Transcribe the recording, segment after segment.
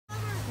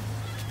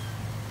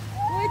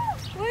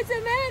what's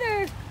the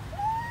matter?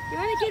 You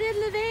want to get in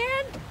the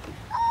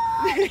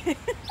van?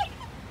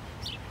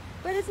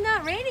 But it's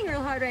not raining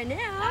real hard right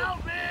now.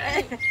 Help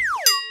me!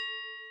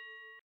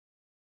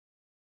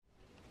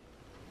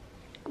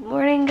 Good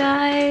morning,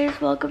 guys.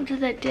 Welcome to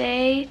the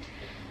day.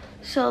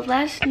 So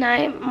last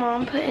night,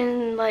 Mom put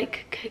in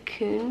like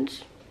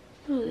cocoons.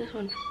 Ooh, this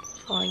one's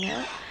falling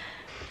out.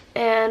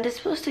 And it's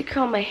supposed to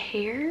curl my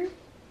hair,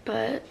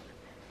 but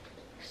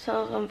some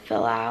of them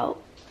fell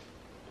out.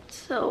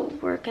 So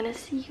we're gonna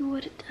see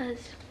what it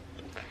does.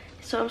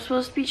 So I'm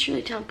supposed to be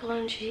Shirley Temple,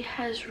 and she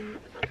has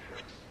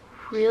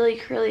really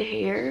curly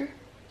hair.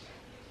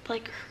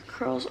 Like her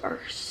curls are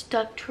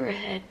stuck to her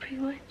head pretty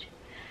much.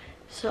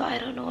 So I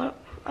don't know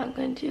what I'm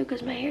gonna do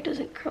because my hair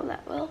doesn't curl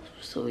that well.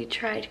 So we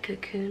tried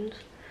cocoons.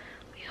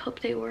 We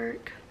hope they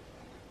work.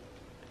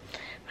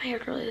 My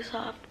hair's really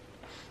soft.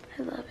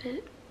 I love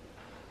it.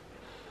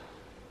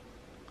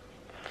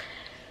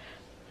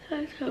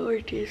 That's how our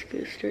day's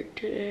gonna start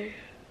today.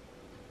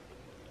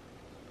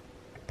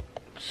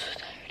 I'm so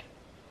tired.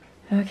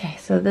 Okay,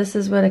 so this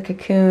is what a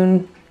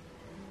cocoon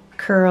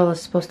curl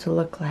is supposed to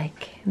look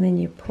like. And then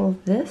you pull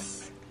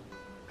this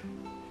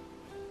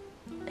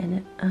and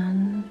it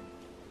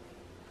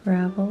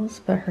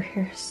unravels, but her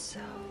hair is so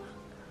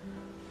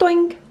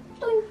doink,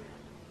 doink.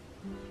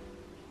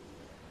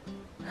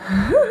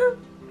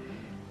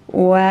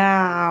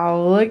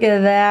 Wow, look at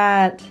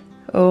that.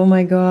 Oh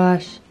my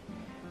gosh.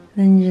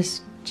 Then you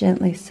just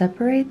gently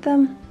separate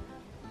them.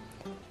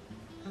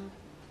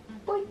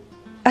 Wow.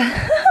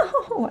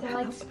 They're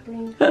like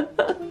spring. All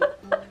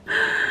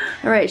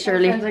right,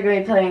 Shirley. My friends are going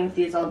to be playing with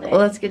these all day. Well,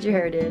 let's get your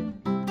hair did.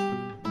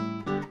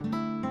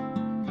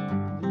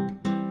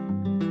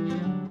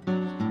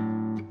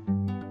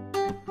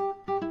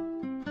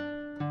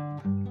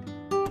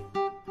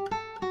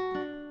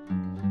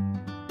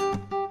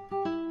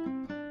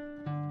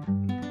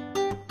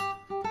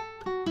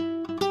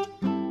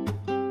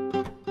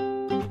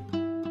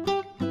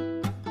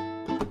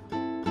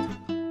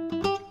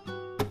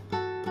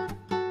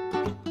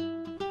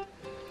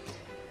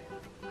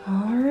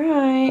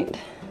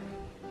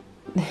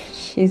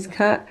 She's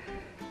got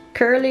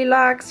curly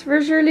locks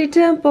for Shirley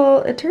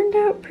Temple. It turned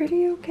out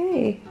pretty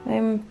okay.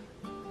 The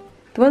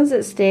ones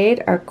that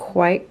stayed are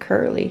quite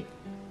curly.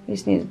 We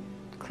just need to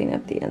clean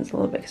up the ends a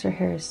little bit because her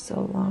hair is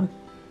so long.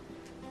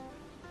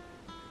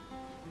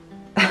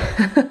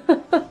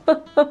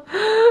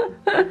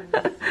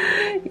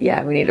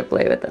 Yeah, we need to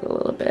play with it a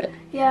little bit.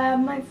 Yeah,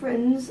 my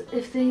friends,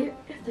 if these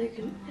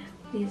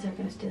are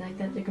gonna stay like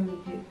that, they're gonna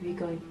be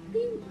going.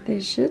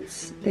 They should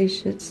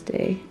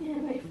stay. Yeah,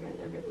 my friend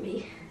over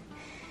me.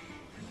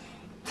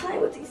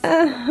 Playing with these.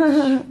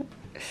 I'm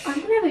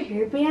gonna have a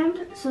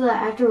hairband so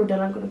that after we're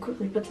done, I'm gonna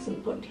quickly put this in the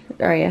ponytail.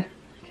 Are ya?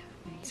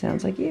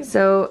 Sounds like you.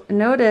 So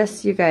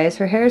notice, you guys,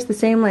 her hair is the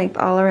same length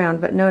all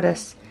around, but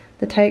notice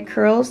the tight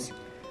curls.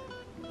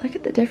 Look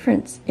at the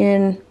difference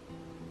in.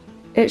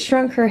 It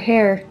shrunk her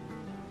hair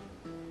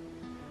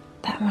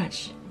that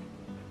much.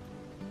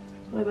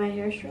 Why my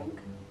hair shrunk?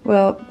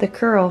 Well, the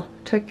curl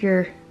took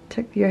your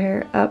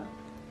hair up.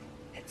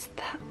 It's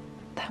that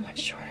much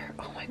shorter.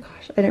 Oh my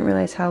gosh. I didn't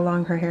realize how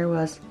long her hair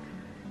was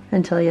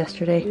until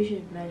yesterday. We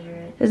should measure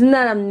it. Isn't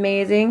that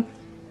amazing?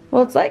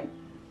 Well, it's like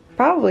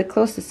probably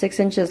close to 6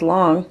 inches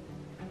longer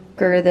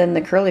than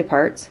the curly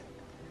parts.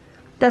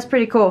 That's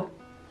pretty cool.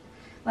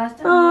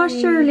 Oh,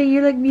 Shirley,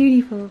 you look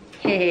beautiful.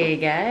 Hey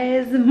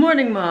guys,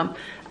 morning mom.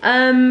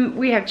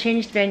 We have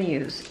changed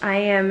venues. I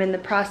am in the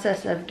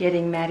process of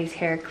getting Maddie's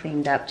hair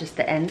cleaned up, just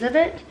the ends of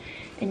it.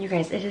 And you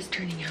guys, it is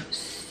turning out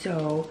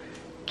so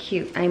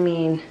cute. I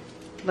mean,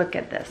 look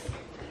at this.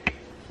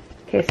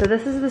 Okay, so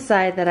this is the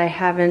side that I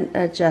haven't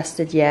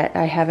adjusted yet.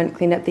 I haven't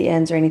cleaned up the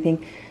ends or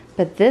anything.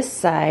 But this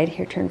side,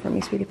 here, turn for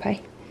me, sweetie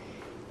pie.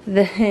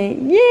 Yeah,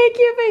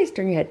 cute face,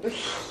 turn your head.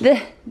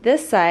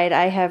 This side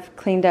I have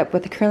cleaned up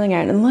with the curling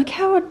iron, and look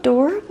how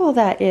adorable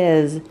that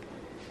is.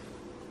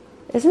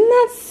 Isn't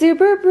that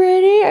super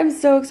pretty? I'm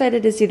so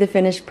excited to see the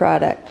finished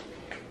product.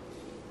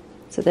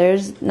 So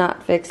there's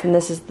not fixed, and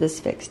this is this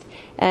fixed.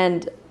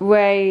 And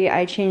way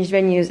I changed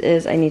venues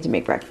is I need to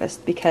make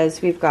breakfast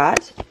because we've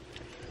got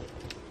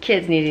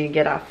kids needing to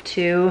get off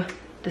to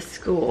the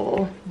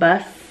school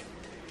bus,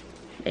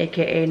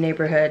 aka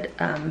neighborhood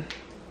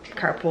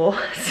carpool.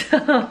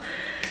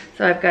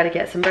 So I've got to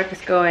get some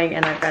breakfast going,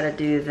 and I've got to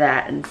do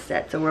that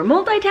instead. So we're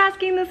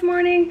multitasking this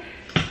morning,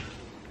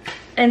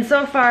 and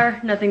so far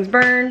nothing's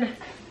burned,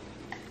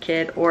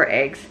 kid or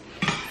eggs.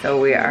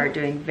 So we are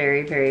doing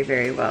very, very,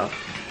 very well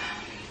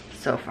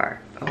so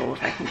far. Oh,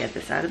 if I can get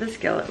this out of the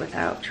skillet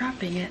without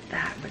dropping it,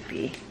 that would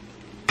be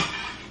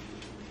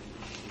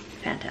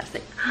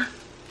fantastic.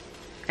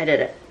 I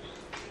did it.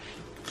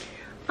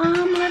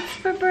 Omelets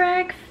for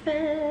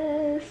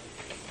breakfast.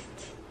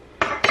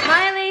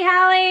 Miley,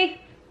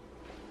 Hallie.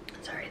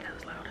 Sorry, that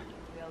was loud.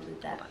 We all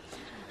did that.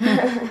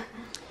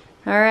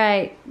 All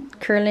right,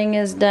 curling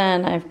is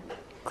done. I've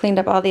cleaned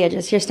up all the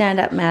edges. Here, stand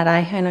up, Madi.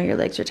 I know your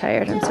legs are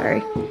tired. I'm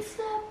sorry.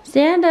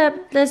 Stand up.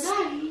 Let's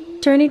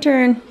turn.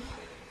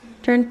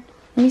 Turn.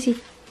 Let me see.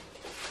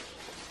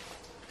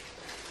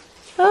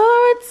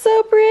 Oh, Oh, it's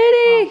so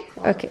pretty.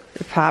 Okay,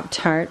 the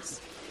Pop-Tarts.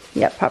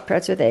 Yep,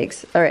 Pop-Tarts with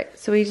eggs. All right,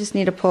 so we just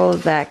need to pull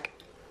the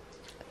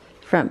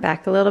front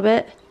back a little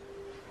bit.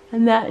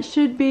 And that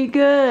should be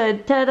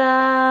good.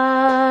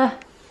 Ta-da!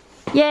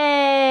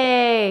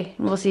 Yay!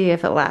 We'll see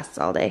if it lasts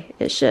all day.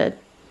 It should.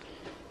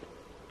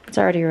 It's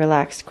already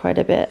relaxed quite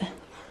a bit.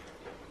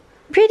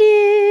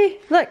 Pretty!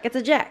 Look, it's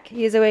a Jack.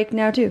 He's awake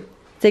now too.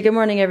 Say good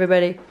morning,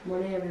 everybody.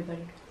 Morning,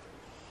 everybody.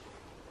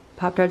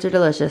 Pop-Tarts are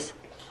delicious.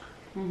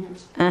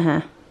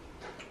 Uh-huh.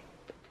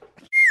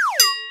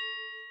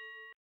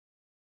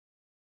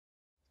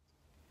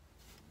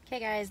 Okay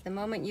guys, the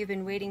moment you've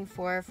been waiting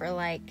for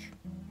like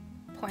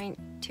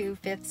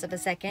 0.25 of a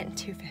second.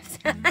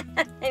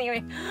 2/5.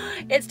 Anyway,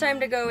 it's time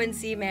to go and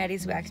see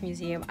Maddie's Wax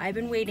Museum. I've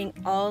been waiting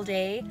all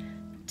day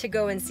to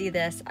go and see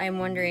this. I'm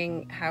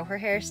wondering how her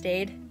hair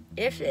stayed.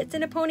 If it's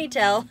in a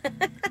ponytail,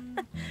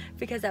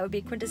 because that would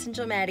be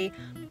quintessential Maddie,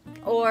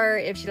 or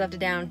if she left it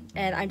down.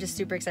 And I'm just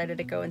super excited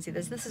to go and see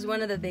this. This is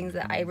one of the things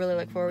that I really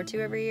look forward to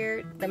every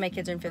year, that my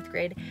kids are in 5th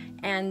grade,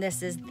 and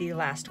this is the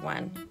last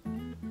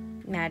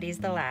one. Maddie's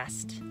the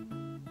last.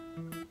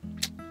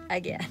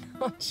 Again.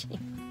 Oh gee.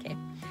 Okay,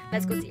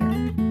 let's go see her.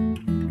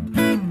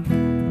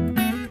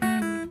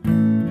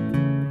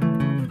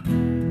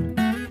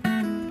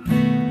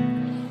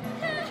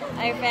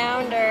 I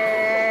found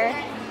her.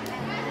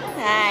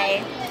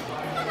 Hi.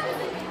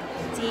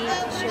 See,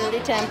 Shirley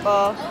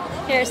Temple.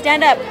 Here,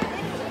 stand up.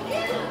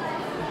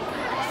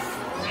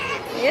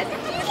 Yes.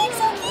 You look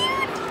so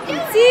cute.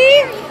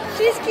 See?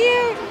 She's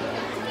cute.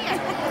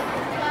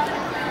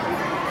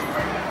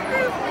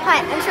 Hi,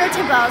 I'm Shirley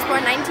Temple. I was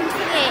born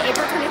 1928,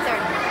 April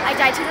 23rd. I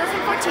died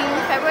 2014,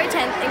 February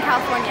 10th in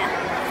California.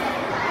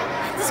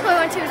 The school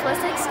I went to was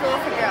Westlake School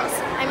for Girls.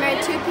 I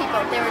married 2 people.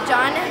 They were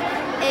John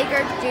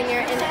Ager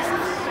Jr.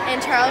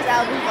 and Charles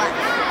Alvin Black.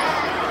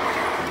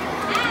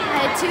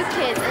 I had 2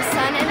 kids, a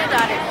son and a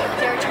daughter.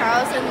 They were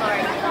Charles and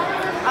Lori.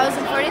 I was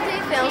in 43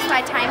 films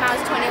by the time I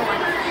was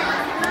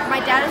 21. My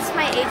dad was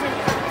my agent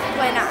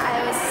when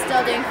I was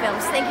still doing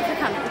films. Thank you for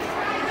coming.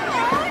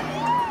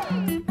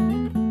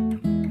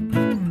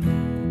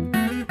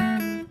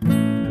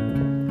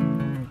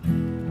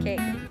 Okay,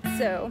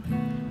 so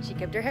she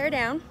kept her hair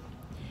down.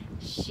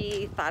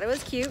 She thought it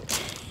was cute.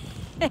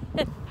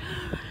 And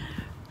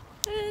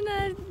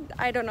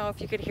I don't know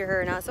if you could hear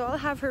her or not, so I'll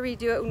have her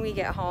redo it when we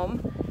get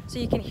home so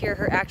you can hear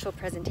her actual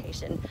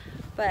presentation.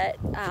 But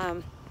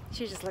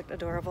she just looked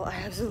adorable. I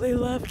absolutely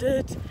loved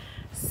it.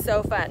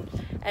 So fun.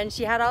 And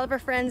she had all of her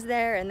friends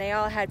there, and they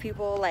all had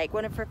people, like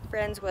one of her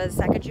friends was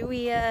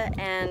Sacagawea,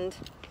 and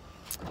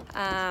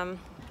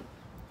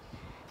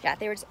yeah,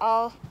 they were just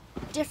all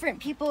different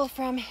people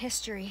from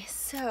history.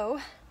 So,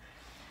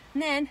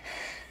 and then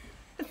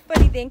the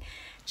funny thing,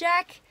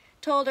 Jack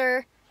told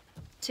her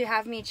to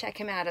have me check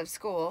him out of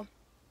school,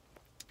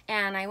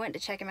 and I went to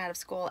check him out of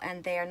school,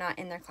 and they are not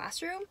in their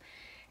classroom.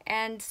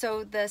 And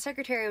so the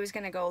secretary was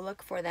going to go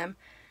look for them,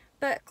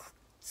 but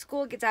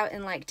school gets out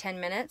in like 10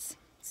 minutes.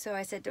 So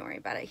I said, don't worry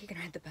about it. He can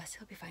ride the bus.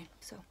 He'll be fine.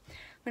 So I'm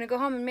going to go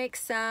home and make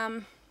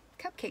some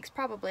cupcakes,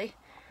 probably.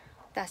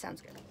 That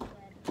sounds good.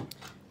 All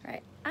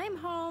right, I'm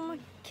home.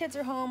 Kids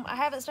are home. I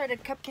haven't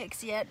started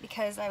cupcakes yet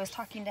because I was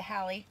talking to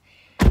Hallie.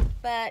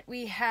 But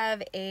we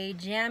have a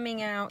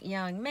jamming out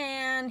young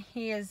man.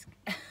 He is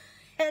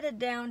headed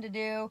down to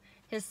do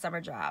his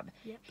summer job.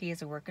 Yep. He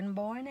is a working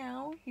boy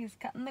now. He's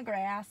cutting the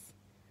grass,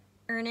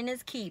 earning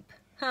his keep.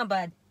 Huh,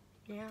 bud?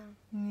 Yeah.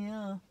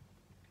 Yeah.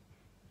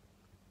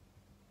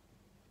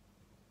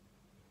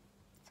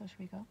 So should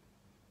we go?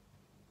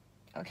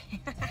 Okay.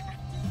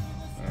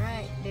 All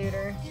right,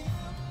 duder.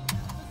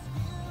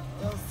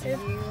 We'll see you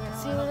in a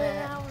little bit.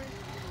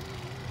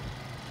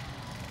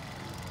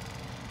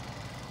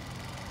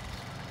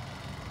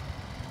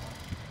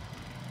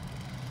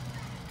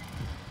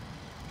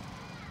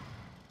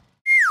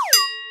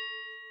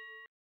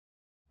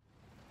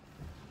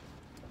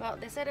 Well,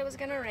 they said it was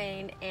gonna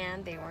rain,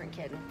 and they weren't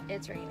kidding.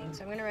 It's raining,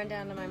 so I'm gonna run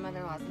down to my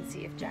mother-in-law's and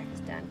see if Jack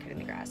is done cutting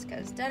the grass.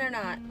 Because done or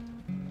not,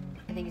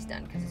 I think he's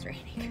done because it's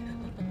raining.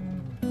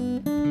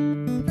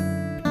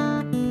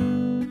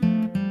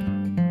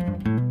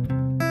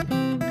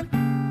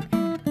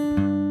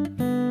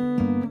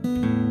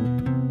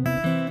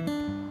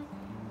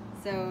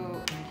 So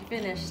he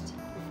finished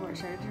before it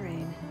started to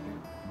rain.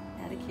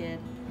 Had a kid.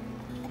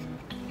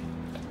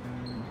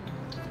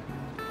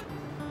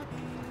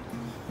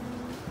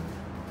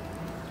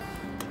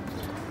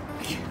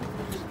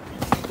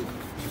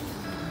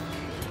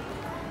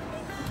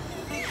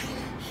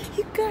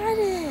 You got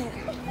it!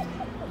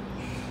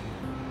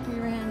 We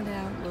ran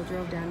down, well,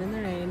 drove down in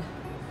the rain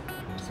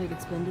so he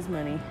could spend his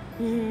money.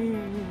 He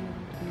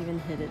even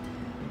hit it.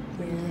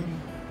 Yeah.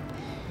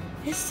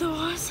 It's so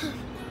awesome.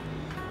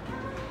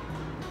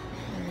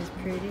 That is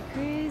pretty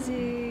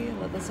crazy.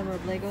 Let the summer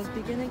of Legos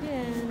begin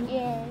again.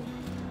 Yeah.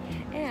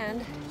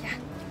 And, yeah,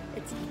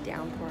 it's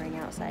downpouring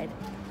outside.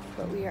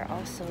 But we are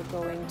also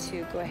going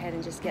to go ahead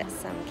and just get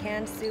some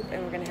canned soup,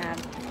 and we're going to have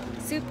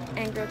soup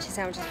and grilled cheese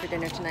sandwiches for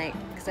dinner tonight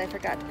because I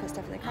forgot to put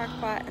stuff in the crock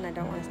pot and I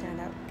don't want to stand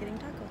out getting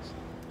tacos.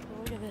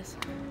 Look at this.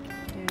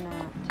 Do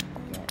not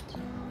get the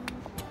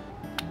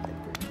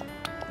poop.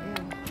 Ew.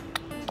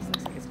 This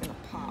looks like it's gonna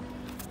pop.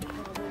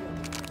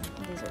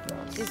 These are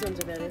gross. These ones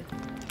are better.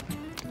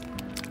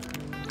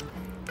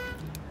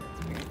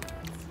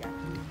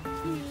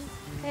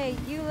 Hey,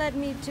 you led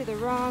me to the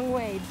wrong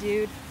way,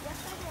 dude.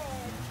 Yes,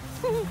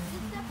 I did.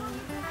 Just step on the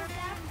grass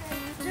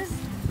after. Just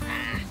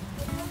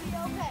It'll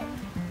be okay.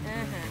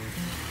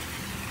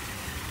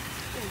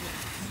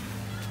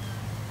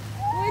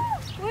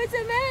 What's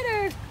the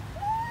matter?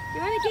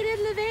 You want to get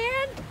in the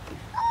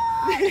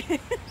van?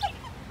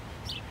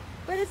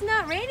 But it's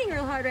not raining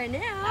real hard right now.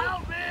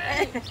 Help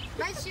me!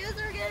 My shoes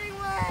are getting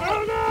wet.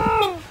 Oh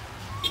no!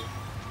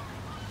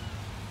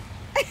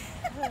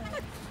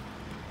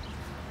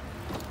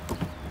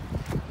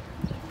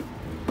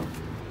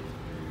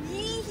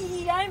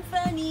 I'm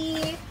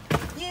funny.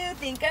 You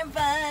think I'm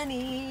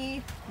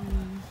funny.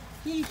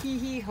 Hee hee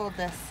hee. Hold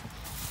this.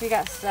 We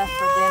got stuff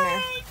for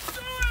dinner.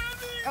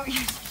 Oh,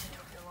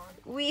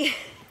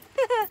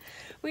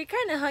 we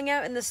kind of hung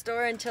out in the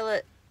store until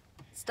it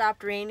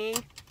stopped raining,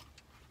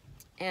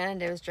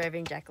 and it was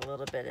driving Jack a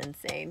little bit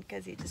insane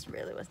because he just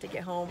really wants to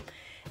get home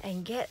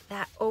and get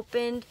that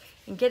opened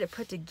and get it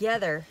put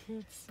together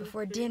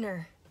before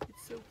dinner.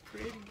 It's so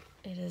pretty.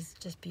 It is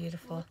just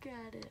beautiful. Look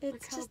at it. It's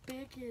Look how just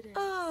big it is.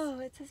 Oh,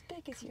 it's as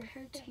big as your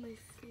Compared head. to my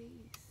face.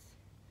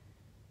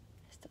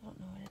 I still don't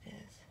know what it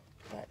is,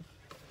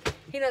 but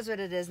he knows what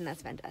it is, and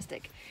that's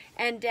fantastic.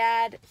 And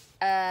Dad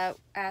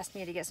asked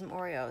me to get some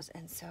Oreos,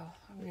 and so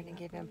I'm going to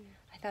give him,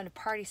 I found a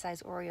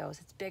party-size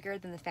Oreos. It's bigger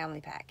than the family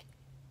pack.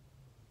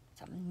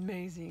 It's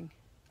amazing.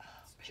 Oh,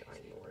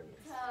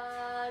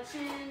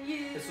 Touching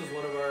you. This was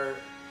one of our,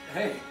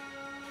 hey,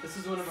 this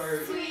is one of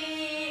our,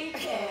 Sweet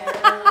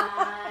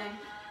Caroline.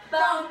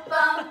 Bum,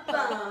 bum,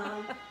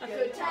 bum.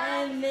 Good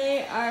time. and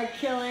they are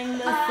killing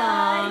the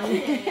I song.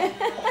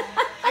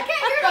 I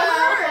can't hear the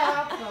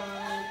word.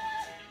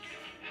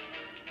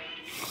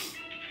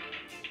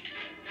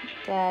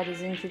 Dad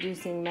is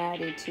introducing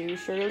Maddie to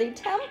Shirley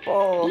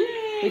Temple.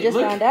 Yay! We just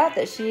Look. found out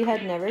that she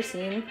had never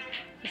seen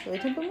the Shirley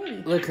Temple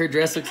movie. look, her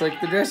dress looks like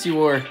the dress you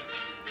wore.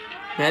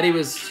 Maddie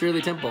was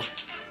Shirley Temple.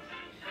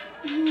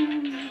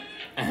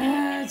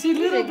 Ah, she's She's a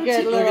little, good look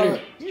at little,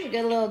 her. she's a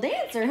good little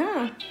dancer,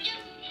 huh?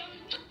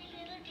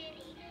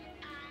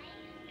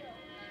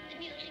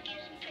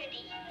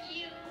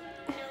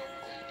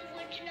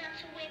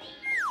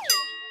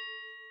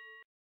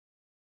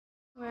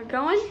 We're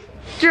going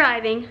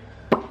driving.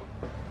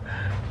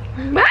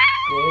 Whoa,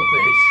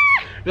 face.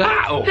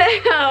 Ah, oh. Oh,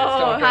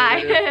 Stop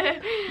right hi.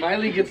 there.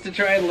 Miley gets to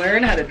try and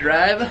learn how to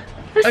drive a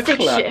Stick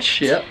clutch.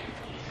 shift. Yep.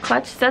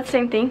 Clutch, that's the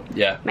same thing.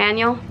 Yeah.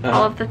 Manual, Uh-huh.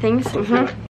 all of the things.